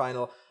bracket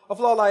final of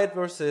LawLiet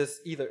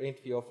versus either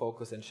Infi or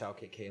Focus and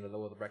XiaoKK in the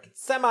lower bracket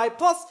semi,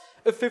 plus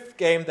a fifth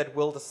game that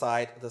will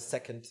decide the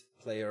second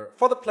player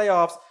for the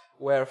playoffs,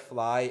 where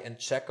Fly and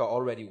Check are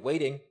already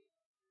waiting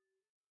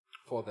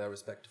for their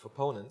respective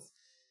opponents.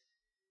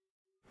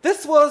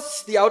 This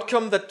was the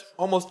outcome that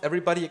almost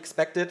everybody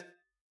expected.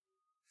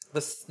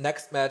 This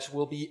next match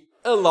will be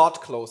a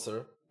lot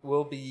closer,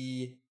 will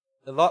be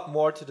a lot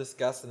more to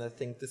discuss, and I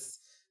think this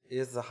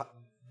is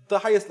the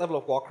highest level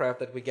of Warcraft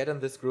that we get in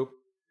this group.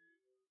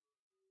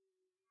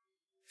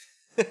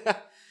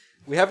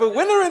 We have a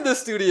winner in the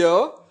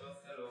studio.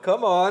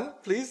 Come on,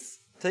 please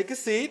take a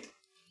seat.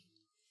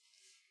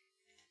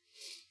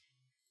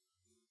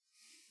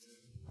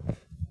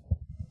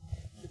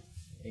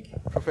 Thank you.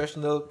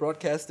 Professional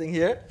broadcasting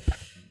here.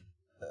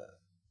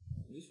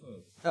 This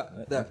one.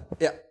 There.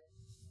 Yeah.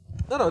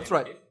 No, it's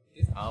right.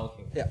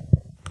 Okay. Yeah.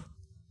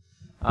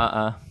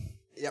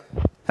 Yep.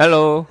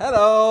 Hello.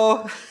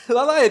 Hello.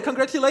 LawLiet,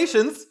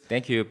 congratulations.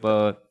 Thank you,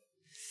 but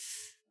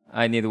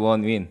I need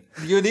one win.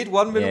 You need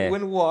one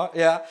win war.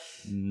 Yeah.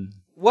 Mm.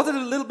 Was it a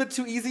little bit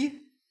too easy?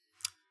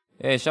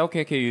 Yeah,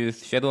 XiaoKK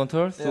used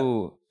Shadowhunter,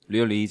 so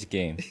really easy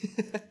game.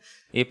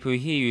 If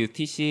he used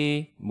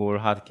TC, more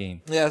hard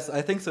game. Yes,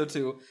 I think so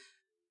too.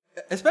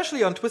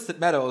 Especially on Twisted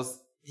Meadows,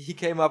 he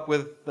came up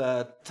with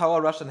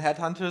Tower Rush and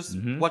Headhunters.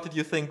 Mm-hmm. What did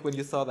you think when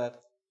you saw that?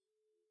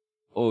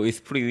 Oh, it's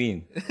free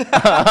win.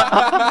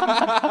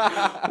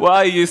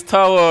 Why use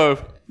Tower?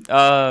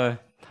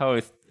 Tower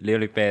is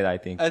really bad, I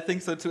think. I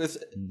think so too.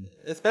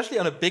 Especially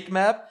on a big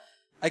map.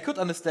 I could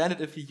understand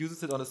it if he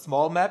uses it on a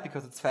small map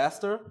because it's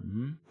faster.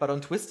 Mm-hmm. But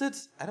on Twisted,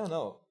 I don't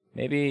know.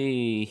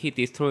 Maybe he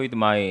destroyed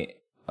my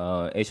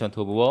Ancient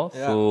of War,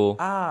 Yeah. so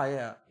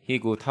yeah. he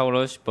go Tower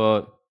Rush,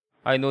 but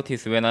I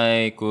noticed when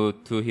I go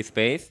to his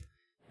base,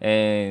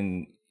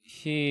 and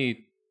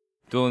he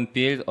don't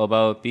build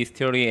about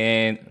Bestiary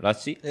and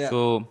Rashi, Yeah.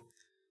 so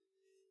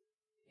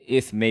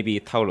it's maybe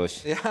Tower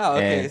Rush. Yeah,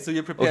 okay, And- so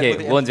you prepared okay,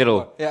 for the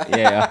 1-0. Yeah.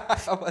 Yeah.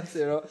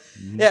 1-0.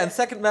 Yeah, and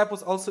second map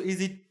was also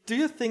easy. Do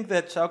you think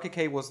that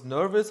XiaoKK was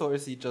nervous, or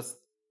is he just...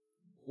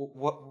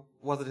 What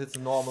was it his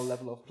normal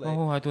level of play?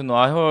 Oh, I don't know.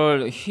 I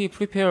heard he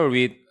prepared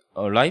with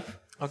life.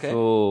 Okay.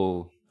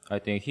 So I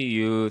think he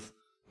used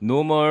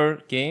normal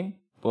game,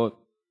 but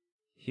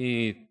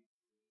he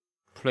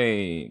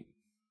play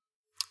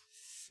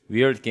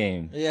weird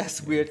game.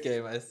 Yes, weird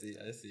game. I see. Do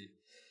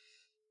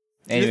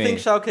Anyway, you think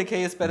XiaoKK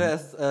is better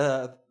as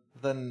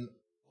than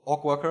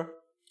Orc Worker?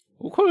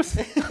 of course.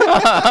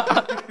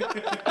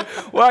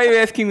 Why are you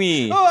asking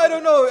me? Oh, I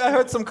don't know. I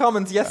heard some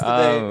comments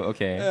yesterday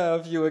Okay.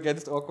 of you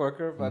against Orc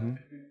Worker, but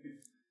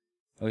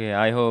Okay,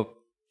 I hope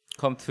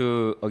come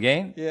to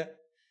again. yeah.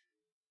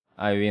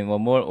 I win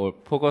one more or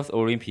Focus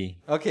or Impi.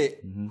 Okay,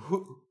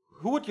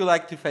 who would you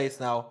like to face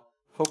now?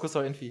 Focus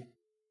or Infi?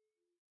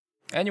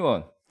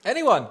 Anyone.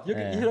 Anyone.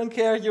 You don't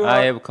care.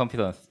 I have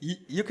confidence.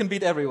 You can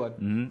beat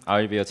everyone.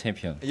 I'll be a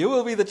champion. You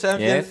will be the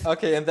champion. Yes.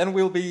 Okay, and then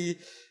we'll be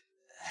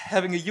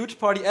having a huge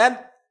party. And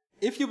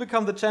if you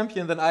become the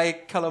champion, then I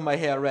color my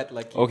hair red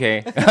like you.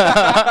 Okay.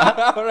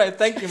 All right,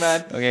 thank you,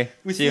 man. Okay.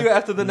 We see you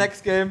after the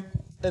next game.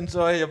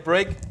 Enjoy your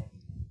break.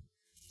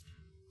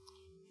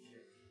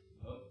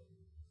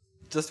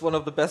 Just one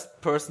of the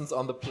best persons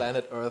on the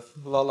planet Earth,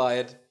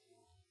 LawLiet.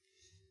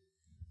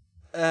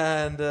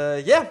 And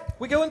yeah,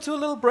 we go into a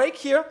little break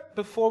here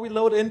before we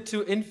load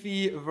into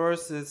Infi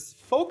versus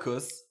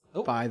Focus.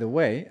 Oh. By the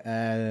way,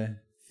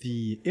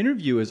 the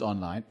interview is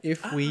online if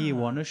we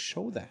want to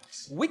show that.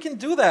 We can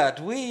do that.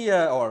 We,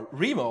 or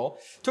Remo,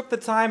 took the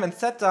time and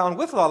sat down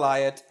with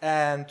LawLiet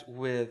and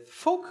with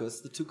Focus,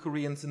 the two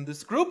Koreans in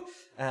this group,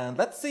 and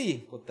let's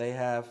see what they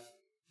have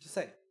to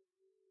say.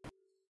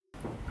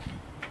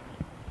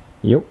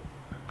 Yep.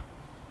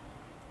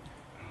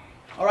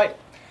 All right.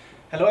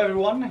 Hello,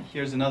 everyone.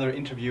 Here's another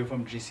interview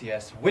from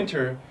GCS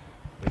Winter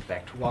with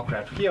Back to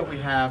Warcraft. Here we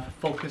have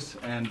Focus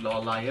and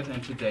LawLiet,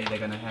 and today they're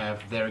going to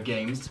have their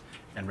games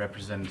and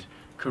represent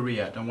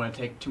Korea. Don't want to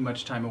take too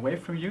much time away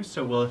from you,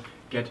 so we'll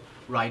get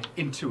right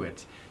into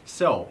it.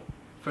 So,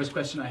 first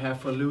question I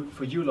have for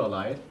you,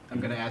 LawLiet.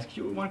 I'm going to ask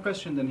you one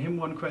question, then him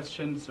one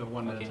question, so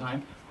one at a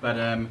time. But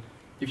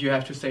if you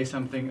have to say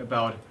something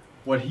about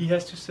what he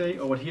has to say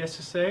or what he has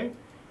to say,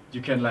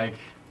 you can like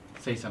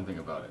say something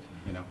about it,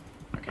 you know.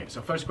 Okay,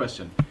 so first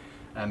question.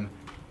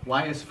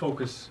 Why is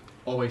Focus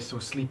always so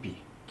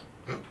sleepy?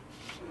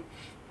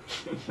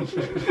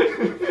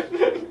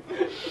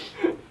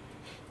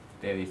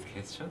 That is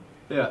question.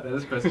 Yeah, that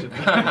is question.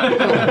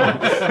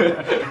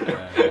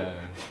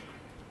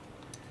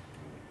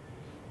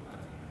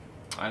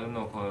 I don't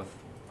know, cause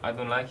I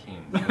don't like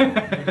him.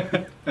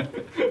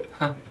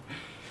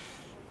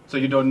 So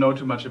you don't know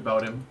too much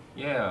about him?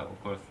 Yeah,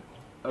 of course.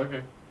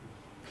 Okay.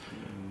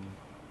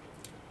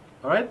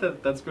 All right,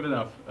 that's good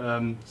enough.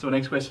 So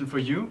next question for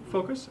you,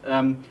 Focus.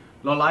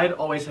 LawLiet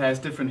always has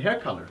different hair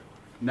color.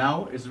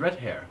 Now is red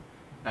hair.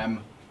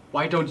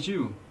 Why don't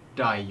you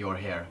dye your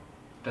hair?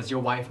 Does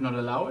your wife not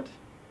allow it?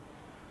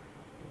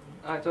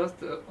 I just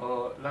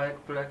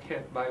like black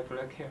hair, by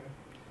black hair,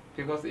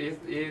 because it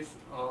is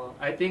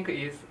I think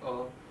it's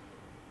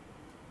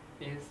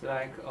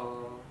like a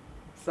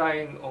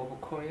sign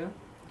of Korea.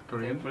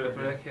 Korean?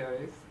 Black hair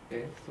is, yeah,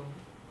 so.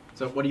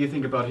 So what do you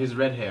think about his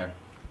red hair?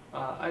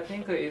 I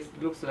think it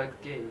looks like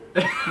gay.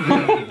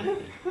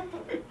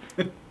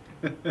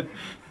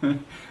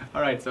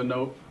 All right, so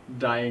no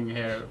dyeing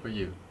hair for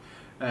you.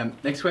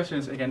 Next question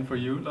is again for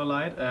you,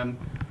 LawLiet.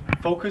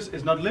 Focus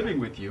is not living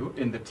with you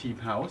in the team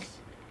house.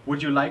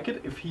 Would you like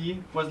it if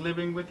he was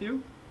living with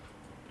you?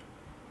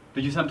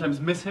 Do you sometimes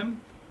miss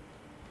him?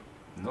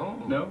 No.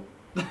 No?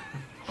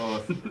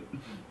 Oh,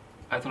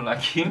 I don't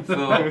like him,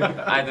 so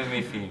I don't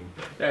miss him.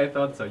 Yeah, I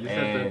thought so. You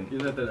And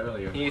said that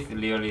earlier. He's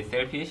really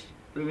selfish,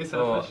 Really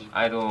so selfish?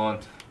 I don't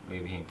want to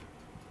leave him.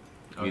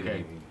 With Okay.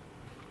 him.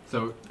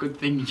 So good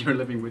thing you're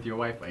living with your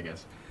wife, I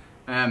guess.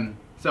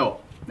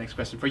 So next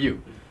question for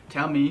you.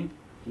 Tell me,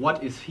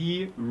 what is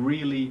he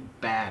really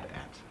bad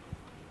at?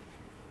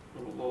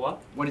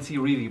 What? What is he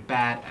really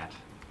bad at?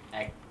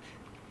 Act.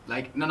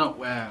 Like, no,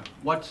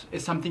 what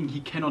is something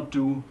he cannot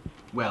do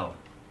well?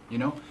 You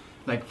know?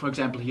 Like, for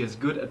example, he is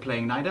good at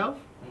playing Night Elf,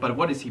 but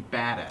what is he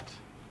bad at?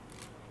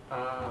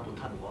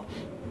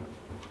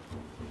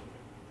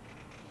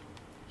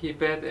 He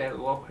bad at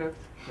Warcraft,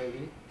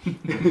 maybe.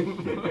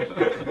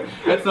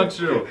 That's not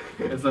true.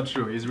 That's not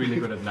true. He's really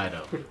good at Night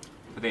Elf.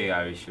 Today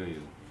I will show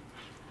you.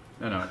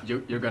 No,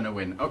 you're gonna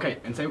win. Okay,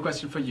 and same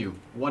question for you.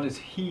 What is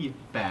he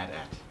bad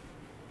at?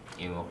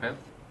 In Warcraft,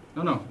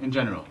 No, in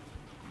general.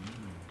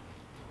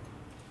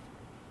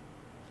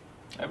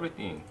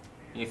 everything.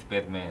 He's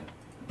bad man.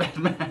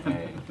 Batman.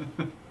 Hey.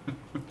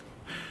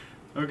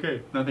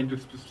 Okay, nothing too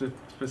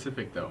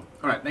specific though.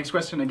 All right, next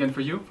question again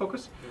for you,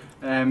 Focus.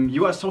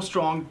 You are so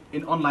strong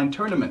in online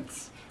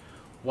tournaments.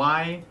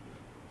 Why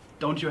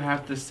don't you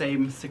have the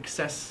same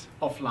success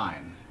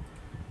offline?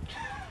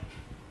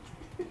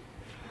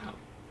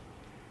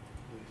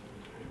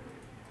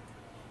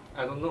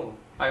 I don't know.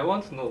 I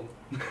want to know.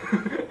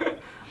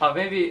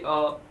 Maybe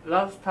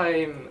last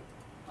time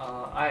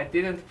I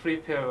didn't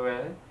prepare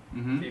well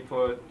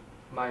before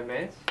my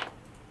match,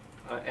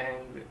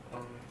 and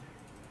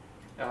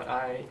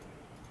I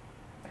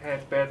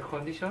had bad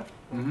condition.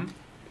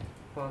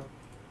 But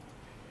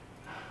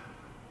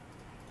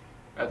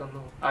I don't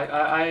know.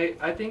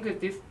 I think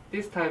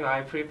this time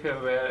I prepare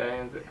well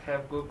and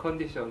have good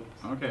conditions.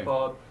 Okay.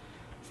 But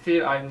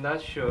still, I'm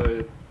not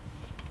sure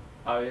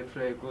I will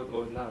play good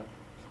or not.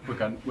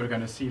 We're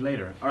gonna see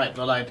later. All right,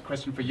 LawLiet,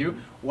 question for you.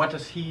 What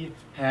does he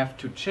have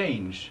to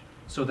change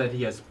so that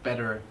he has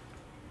better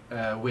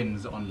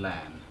wins on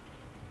LAN?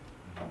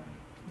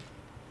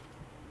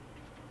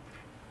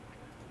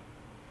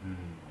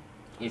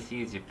 It's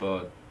easy,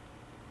 but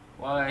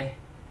why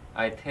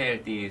I tell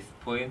this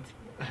point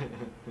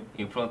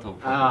in front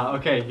of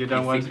Okay. You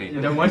don't It's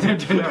secret. want him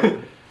to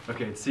know.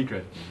 Okay, it's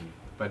secret.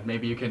 But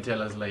maybe you can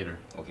tell us later.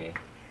 Okay.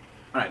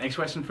 All right, next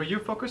question for you,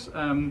 Focus.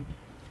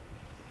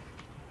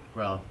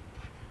 Well,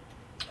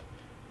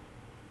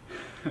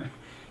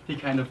 he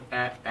kind of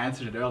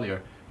answered it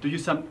earlier.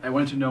 I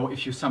want to know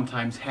if you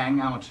sometimes hang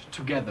out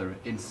together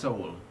in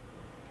Seoul,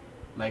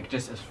 like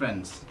just as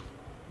friends,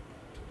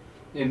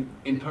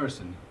 in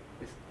person.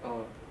 It's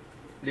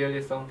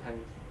really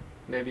sometimes,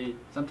 maybe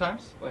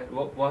Sometimes.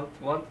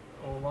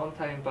 one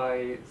time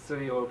by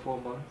 3 or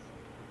 4 months.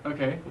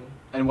 Okay.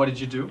 And what did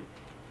you do?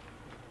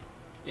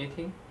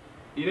 Eating?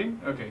 Eating?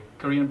 Okay.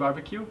 Korean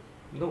barbecue?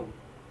 No.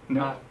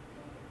 No.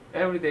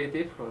 Every day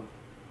different.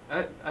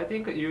 I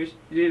think you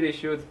really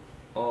should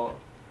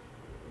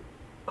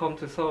come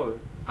to Seoul.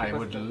 I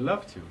would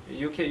love to.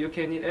 You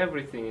can eat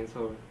everything in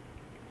Seoul.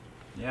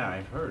 Yeah,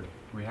 I've heard.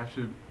 We have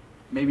to.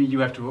 Maybe you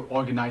have to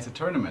organize a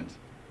tournament,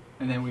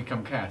 and then we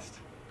come cast.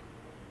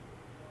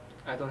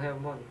 I don't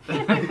have money.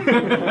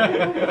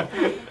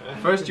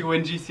 First you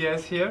win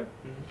GCS here,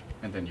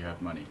 and then you have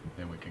money.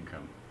 Then we can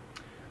come.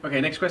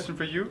 Okay, next question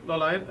for you,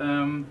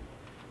 LawLiet.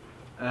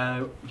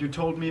 You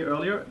told me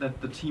earlier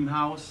that the team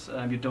house,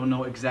 you don't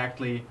know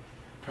exactly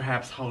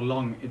perhaps how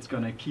long it's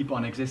going to keep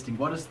on existing.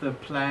 What is the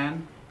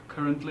plan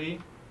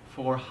currently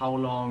for how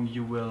long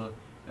you will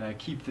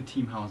keep the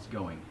team house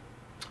going?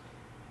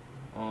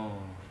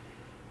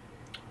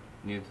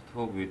 Need to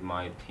talk with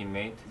my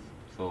teammate,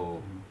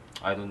 so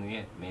I don't know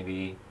yet.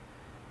 Maybe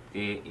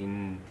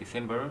in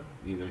December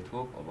we will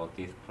talk about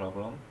this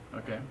problem.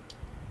 Okay.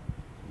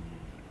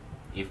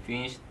 If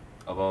finished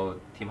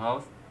about team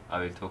house,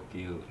 I will talk to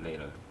you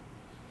later.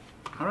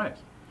 All right.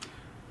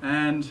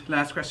 And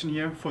last question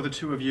here for the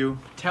two of you.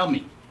 Tell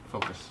me,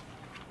 Focus,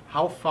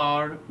 how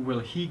far will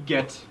he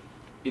get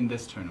in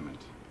this tournament?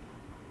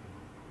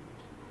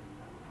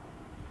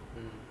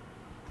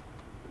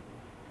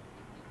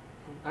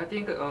 I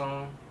think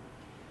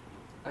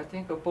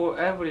for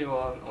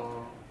everyone,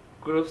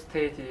 group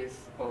stage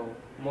is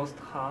most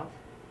hard.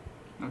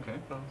 Okay.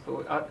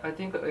 So I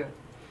think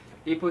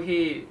if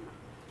he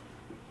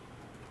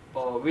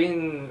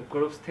win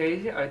group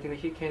stage, I think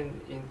he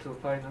can into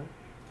final.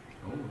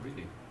 Oh,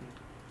 really?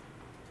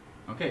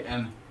 Okay,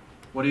 and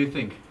what do you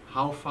think?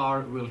 How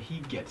far will he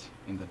get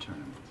in the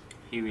tournament?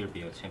 He will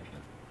be a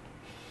champion.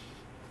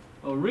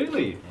 Oh,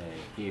 really?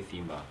 He is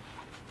Simba.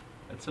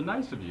 That's so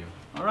nice of you.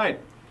 All right,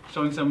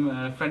 showing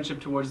some friendship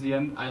towards the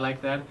end. I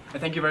like that. I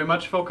thank you very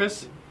much,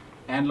 Focus,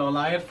 and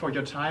LawLiet for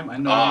your time. I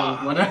know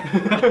you wanna.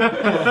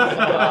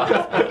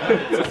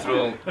 Too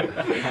strong.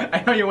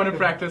 I know you want to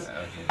practice.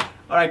 Okay.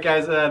 All right,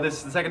 guys. This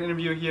is the second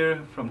interview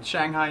here from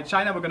Shanghai,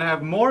 China. We're gonna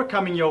have more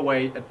coming your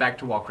way at Back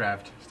to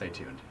Warcraft. Stay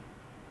tuned.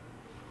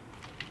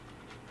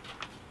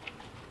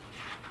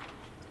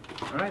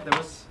 All right, that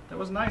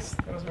was nice.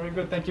 That was very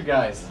good. Thank you,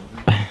 guys.